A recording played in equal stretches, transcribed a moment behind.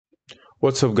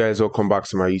What's up, guys? Welcome back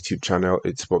to my YouTube channel.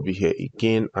 It's Bobby here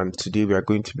again, and today we are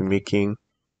going to be making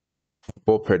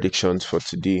football predictions for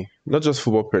today. Not just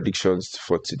football predictions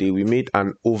for today. We made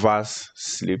an overs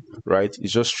slip, right?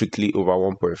 It's just strictly over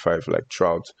 1.5, like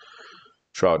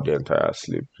throughout the entire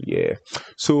slip. Yeah.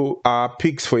 So our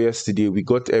picks for yesterday, we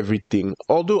got everything.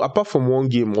 Although apart from one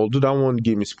game, although that one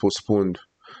game is postponed.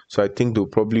 So I think they'll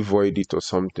probably void it or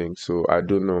something. So I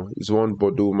don't know. It's one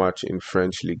Bordeaux match in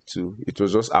French League 2. It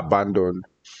was just abandoned,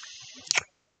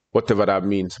 whatever that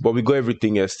means. But we got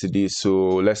everything yesterday, so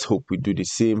let's hope we do the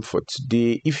same for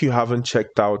today. If you haven't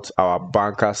checked out our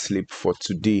banker slip for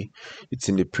today, it's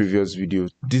in the previous video.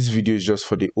 This video is just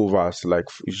for the overs, like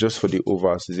it's just for the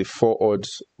overs. It's a 4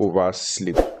 odds overs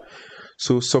slip.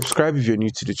 So subscribe if you're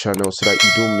new to the channel so that you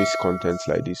don't miss content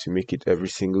like this. We make it every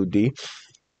single day.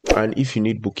 And if you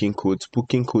need booking codes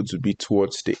will be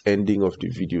towards the ending of the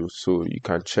video, so you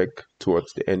can check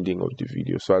towards the ending of the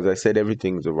video. So as I said,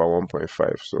 everything is over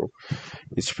 1.5, so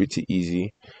it's pretty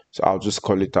easy. So I'll just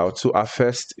call it out. So our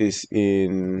first is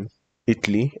in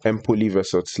Italy, Empoli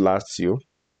versus Lazio,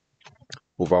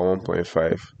 over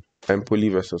 1.5. Empoli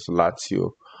versus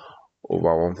Lazio, over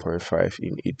 1.5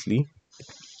 in Italy.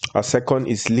 Our second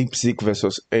is Leipzig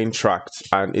versus Eintracht,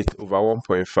 and it's over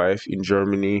 1.5 in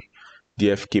Germany,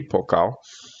 DFK Pokal.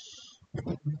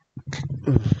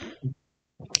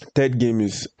 Third game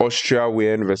is Austria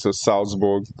Wien versus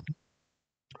Salzburg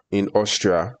in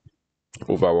Austria,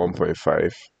 over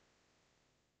 1.5.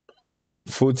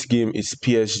 Fourth game is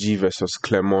PSG versus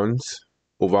Clermont,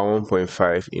 over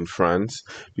 1.5 in France.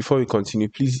 Before we continue,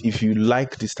 please, if you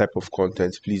like this type of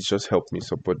content, please just help me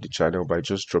support the channel by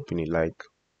just dropping a like.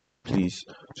 Please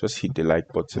just hit the like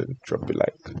button, drop a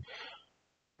like.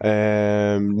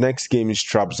 Next game is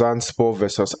Trabzonspor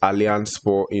versus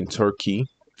Allianspor in Turkey,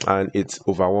 and it's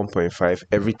over 1.5.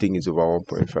 Everything is over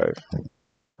 1.5.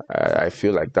 I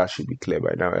feel like that should be clear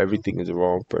by now. Everything is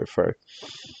over 1.5.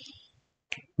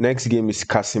 Next game is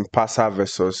Kasimpasa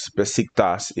versus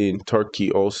Besiktas in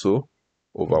Turkey, also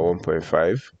over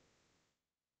 1.5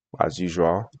 as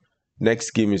usual.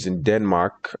 Next game is in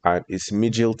Denmark, and it's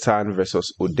Midtjylland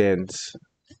versus Odense,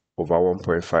 over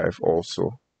 1.5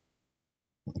 also.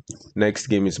 Next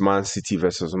game is Man City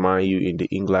versus Man U in the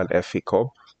England FA Cup,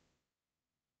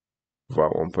 over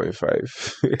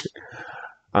 1.5.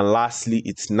 And lastly,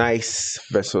 it's Nice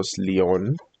versus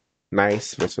Lyon.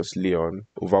 Nice versus Lyon,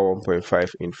 over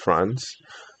 1.5 in France.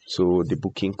 So the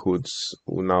booking codes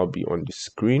will now be on the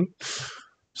screen.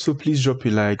 So please drop a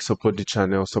like, support the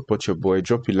channel, support your boy.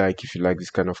 Drop a like if you like this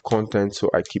kind of content so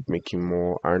I keep making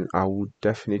more. And I will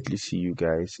definitely see you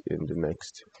guys in the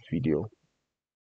next video.